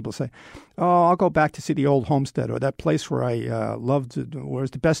 Like some people say, oh, I'll go back to see the old homestead or that place where I loved, where it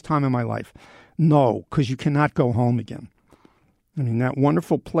was the best time of my life. No, because you cannot go home again. I mean, that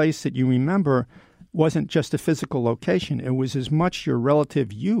wonderful place that you remember wasn't just a physical location. It was as much your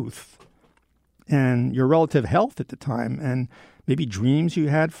relative youth and your relative health at the time, and maybe dreams you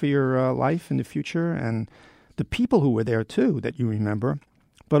had for your life in the future, and the people who were there, too, that you remember.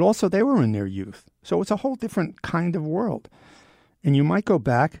 But also they were in their youth. So it's a whole different kind of world. And you might go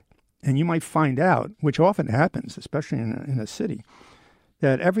back and you might find out, which often happens, especially in a city,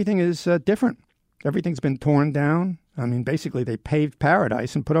 that everything is different. Everything's been torn down. I mean, basically, they paved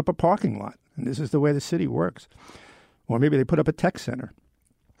paradise and put up a parking lot. And this is the way the city works. Or maybe they put up a tech center.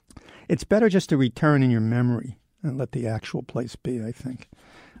 It's better just to return in your memory and let the actual place be, I think.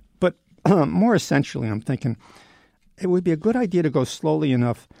 But more essentially, I'm thinking it would be a good idea to go slowly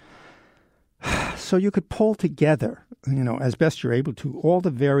enough so you could pull together, as best you're able to, all the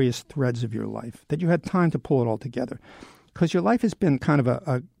various threads of your life, that you had time to pull it all together. Because your life has been kind of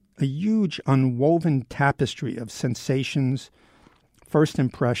a huge unwoven tapestry of sensations, first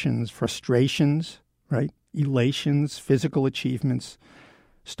impressions, frustrations, right? Elations, physical achievements,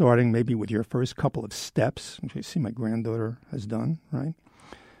 starting maybe with your first couple of steps, which I see my granddaughter has done, right?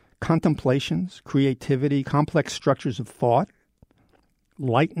 Contemplations, creativity, complex structures of thought,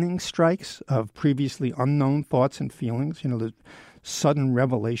 lightning strikes of previously unknown thoughts and feelings, the sudden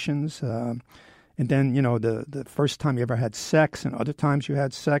revelations, and then, the first time you ever had sex and other times you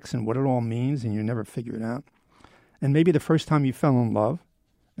had sex and what it all means and you never figure it out. And maybe the first time you fell in love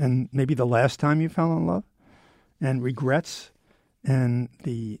and maybe the last time you fell in love, and regrets and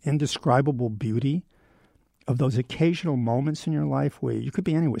the indescribable beauty of those occasional moments in your life where you could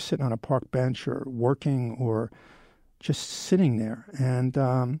be anywhere, sitting on a park bench or working or just sitting there, and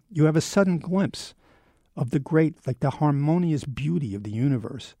you have a sudden glimpse of the great, like the harmonious beauty of the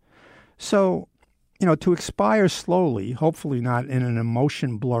universe. So, to expire slowly, hopefully not in an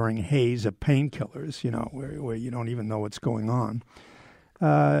emotion-blurring haze of painkillers, where you don't even know what's going on,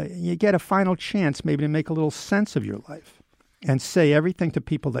 you get a final chance maybe to make a little sense of your life and say everything to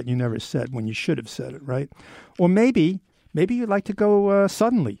people that you never said when you should have said it, right? Or maybe you'd like to go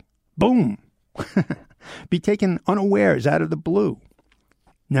suddenly, boom, be taken unawares out of the blue.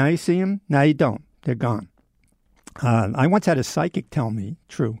 Now you see them, now you don't. They're gone. I once had a psychic tell me,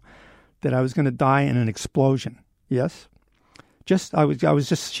 true, that I was going to die in an explosion. Yes?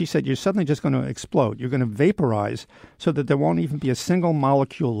 She said, you're suddenly just going to explode. You're going to vaporize so that there won't even be a single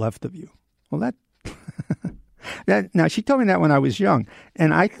molecule left of you. Well, now, she told me that when I was young,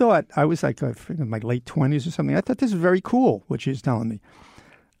 and I thought, I was like in my late 20s or something. I thought this was very cool, what she was telling me.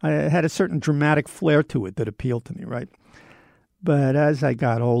 I had a certain dramatic flair to it that appealed to me, right? But as I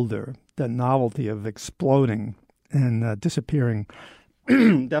got older, the novelty of exploding and disappearing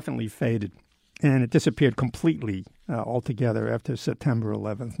definitely faded. And it disappeared completely altogether after September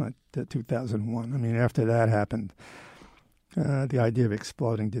 11th, 2001. I mean, after that happened, the idea of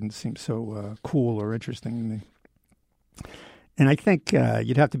exploding didn't seem so cool or interesting to me. And I think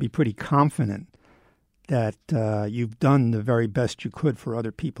you'd have to be pretty confident that you've done the very best you could for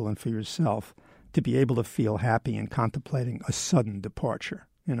other people and for yourself to be able to feel happy in contemplating a sudden departure.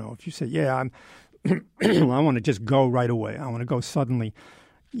 If you say, yeah, I want to just go right away, I want to go suddenly,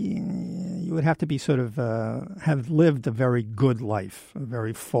 you would have to be sort of have lived a very good life, a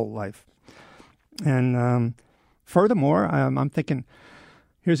very full life. And furthermore, I'm thinking,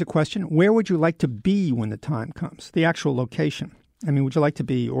 here's a question. Where would you like to be when the time comes? The actual location. I mean, would you like to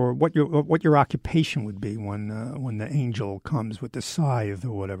be, or what your occupation would be when the angel comes with the scythe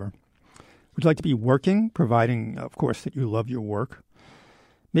or whatever? Would you like to be working, providing, of course, that you love your work?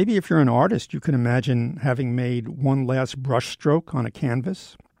 Maybe if you're an artist, you can imagine having made one last brushstroke on a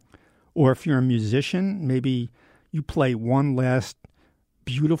canvas. Or if you're a musician, maybe you play one last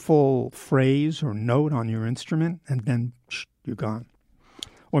beautiful phrase or note on your instrument, and then you're gone.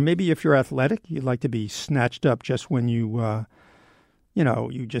 Or maybe if you're athletic, you'd like to be snatched up just when you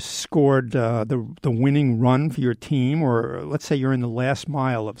just scored the winning run for your team, or let's say you're in the last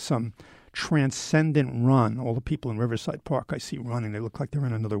mile of some transcendent run. All the people in Riverside Park I see running, they look like they're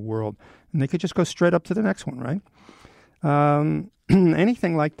in another world, and they could just go straight up to the next one, right?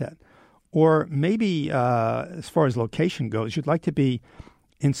 Anything like that. Or maybe as far as location goes, you'd like to be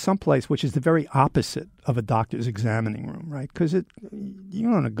in some place which is the very opposite of a doctor's examining room, right? Because you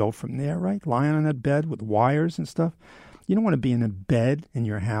don't want to go from there, right? Lying on that bed with wires and stuff. You don't want to be in a bed in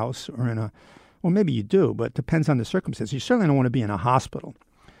your house or well, maybe you do, but it depends on the circumstances. You certainly don't want to be in a hospital,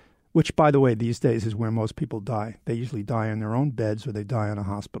 which, by the way, these days is where most people die. They usually die in their own beds or they die on a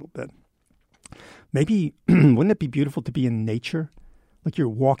hospital bed. Maybe, wouldn't it be beautiful to be in nature? Like you're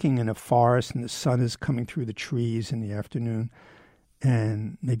walking in a forest and the sun is coming through the trees in the afternoon,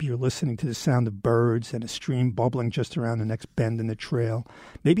 and maybe you're listening to the sound of birds and a stream bubbling just around the next bend in the trail.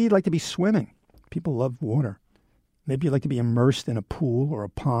 Maybe you'd like to be swimming. People love water. Maybe you'd like to be immersed in a pool or a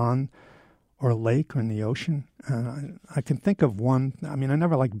pond or a lake or in the ocean. I can think of one. I mean, I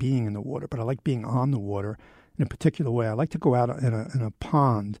never like being in the water, but I like being on the water in a particular way. I like to go out in a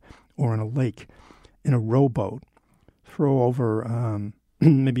pond or in a lake in a rowboat, throw over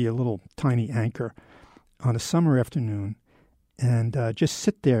maybe a little tiny anchor on a summer afternoon, and just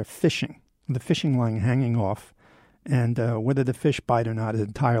sit there fishing, the fishing line hanging off, and whether the fish bite or not is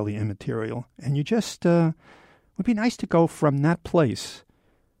entirely immaterial. And you just, it would be nice to go from that place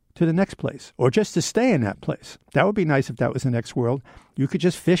to the next place, or just to stay in that place. That would be nice if that was the next world. You could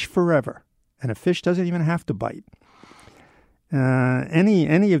just fish forever, and a fish doesn't even have to bite.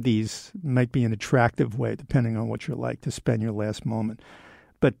 Any of these might be an attractive way, depending on what you're like, to spend your last moment.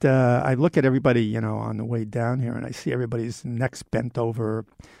 But I look at everybody, on the way down here, and I see everybody's necks bent over,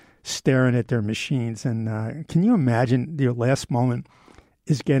 staring at their machines. And can you imagine your last moment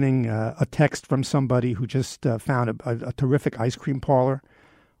is getting a text from somebody who just found a terrific ice cream parlor,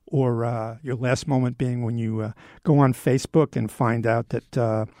 or your last moment being when you go on Facebook and find out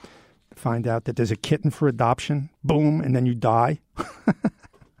that there's a kitten for adoption, boom, and then you die.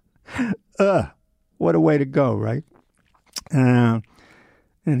 What a way to go, right?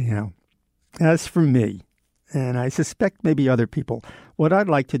 Anyhow, as for me, and I suspect maybe other people, what I'd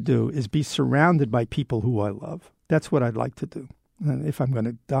like to do is be surrounded by people who I love. That's what I'd like to do. And if I'm going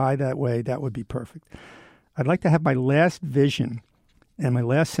to die that way, that would be perfect. I'd like to have my last vision and my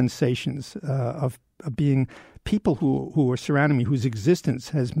last sensations of being people who are surrounding me, whose existence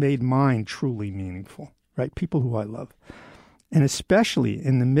has made mine truly meaningful, right? People who I love. And especially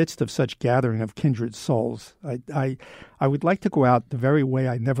in the midst of such gathering of kindred souls, I would like to go out the very way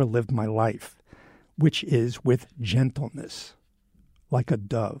I never lived my life, which is with gentleness, like a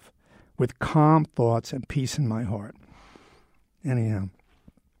dove, with calm thoughts and peace in my heart. Anyhow,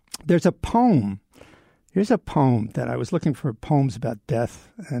 there's a poem. Here's a poem that I was looking for poems about death.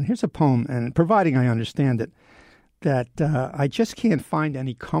 And here's a poem, and providing I understand it, that I just can't find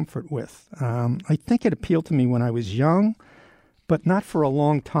any comfort with. I think it appealed to me when I was young, but not for a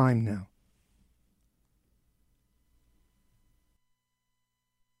long time now.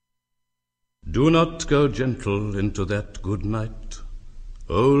 Do not go gentle into that good night.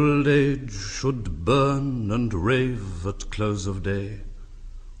 Old age should burn and rave at close of day.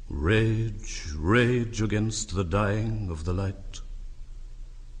 Rage, rage against the dying of the light.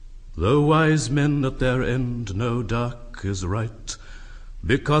 Though wise men at their end know dark is right,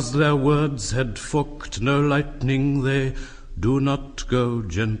 because their words had forked no lightning, they do not go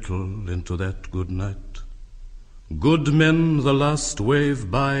gentle into that good night. Good men the last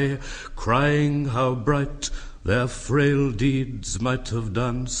wave by, crying how bright their frail deeds might have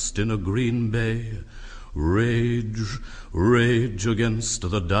danced in a green bay. Rage, rage against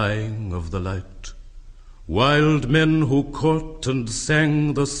the dying of the light. Wild men who caught and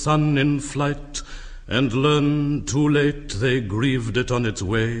sang the sun in flight, and learned too late they grieved it on its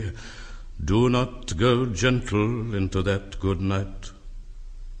way, do not go gentle into that good night.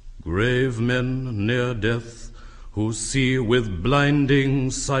 Grave men near death, who see with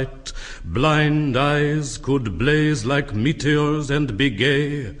blinding sight, blind eyes could blaze like meteors and be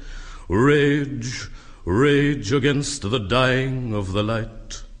gay. Rage, rage against the dying of the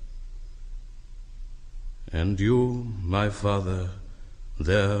light. And you, my father,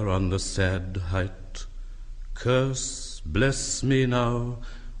 there on the sad height, curse, bless me now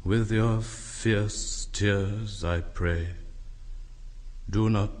with your fierce tears, I pray. Do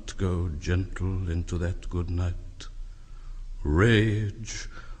not go gentle into that good night. Rage,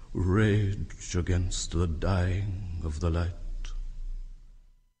 rage against the dying of the light.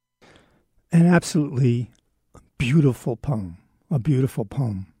 An absolutely beautiful poem, a beautiful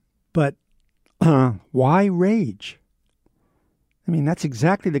poem. But why rage? I mean, that's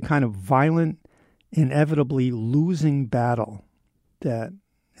exactly the kind of violent, inevitably losing battle that,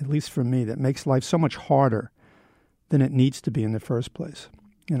 at least for me, that makes life so much harder than it needs to be in the first place.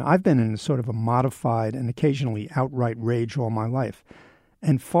 And I've been in sort of a modified and occasionally outright rage all my life.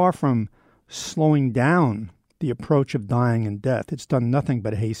 And far from slowing down the approach of dying and death, it's done nothing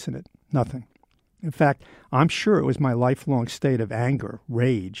but hasten it. Nothing. In fact, I'm sure it was my lifelong state of anger,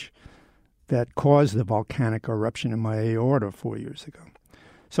 rage, that caused the volcanic eruption in my aorta 4 years ago.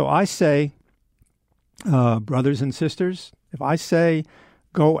 So I say, brothers and sisters, if I say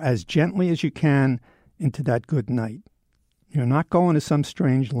go as gently as you can into that good night, you're not going to some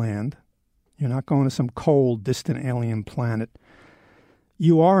strange land. You're not going to some cold, distant alien planet.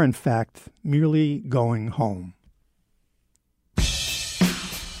 You are, in fact, merely going home.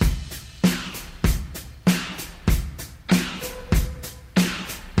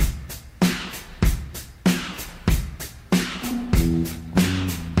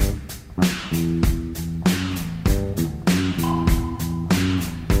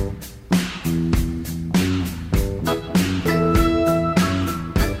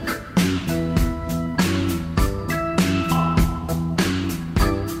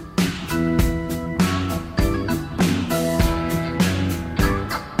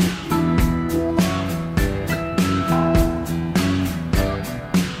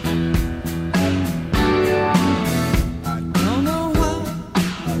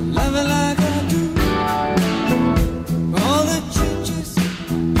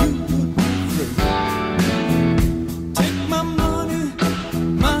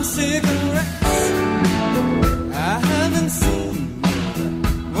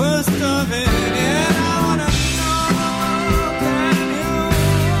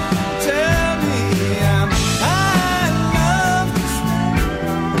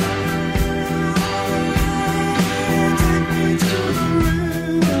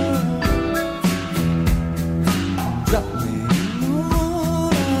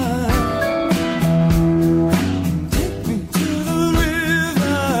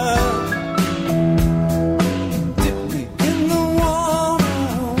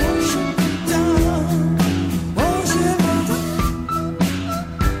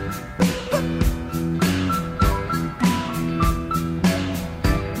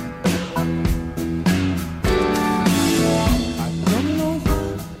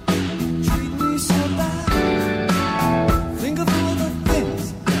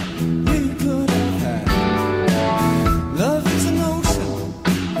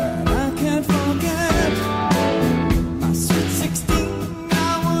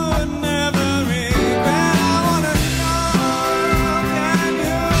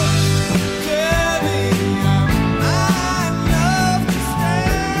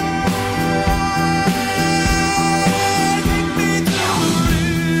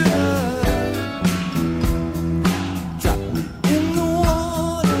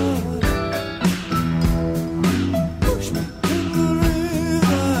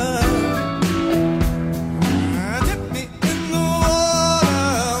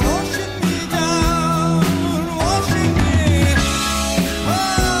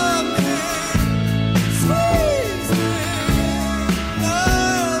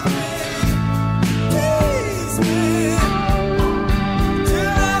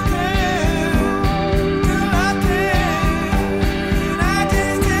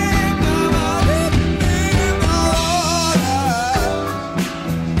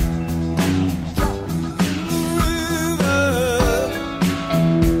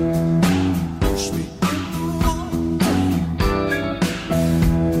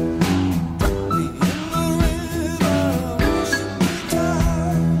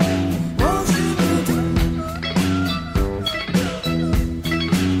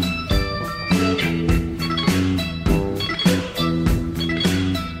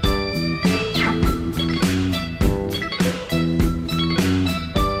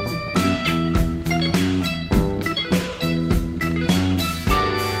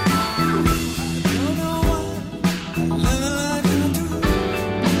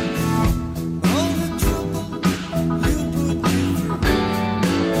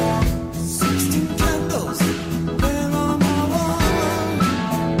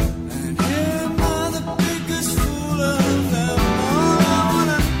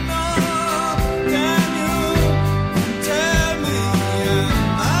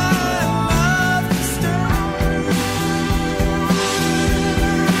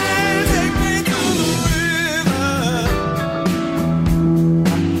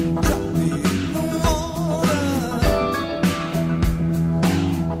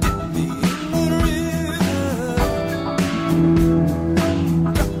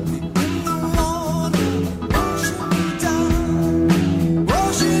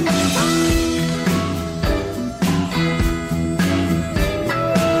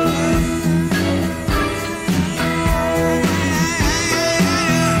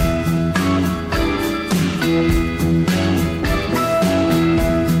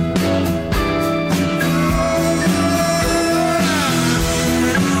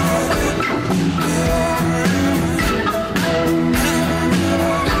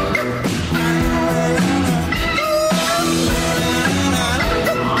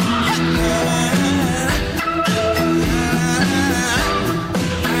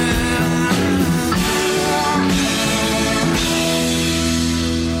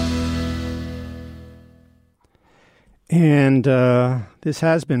 And this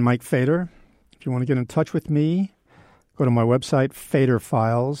has been Mike Fader. If you want to get in touch with me, go to my website,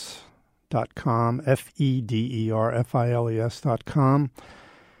 faderfiles.com, FEDERFILES.com.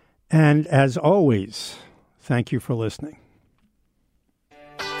 And as always, thank you for listening.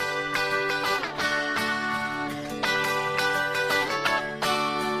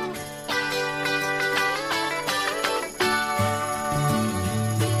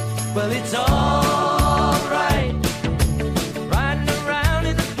 Well, it's all right, riding around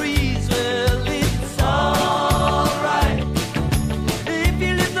in the breeze. Well, it's all right, if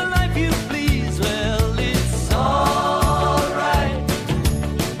you live the life you please. Well, it's all right,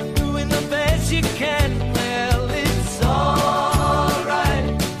 doing the best you can. Well, it's all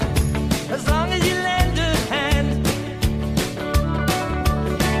right, as long as you lend a hand.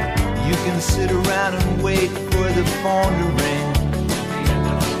 You can sit around and wait for the phone to ring,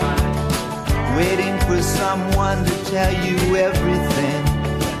 waiting for someone to tell you everything.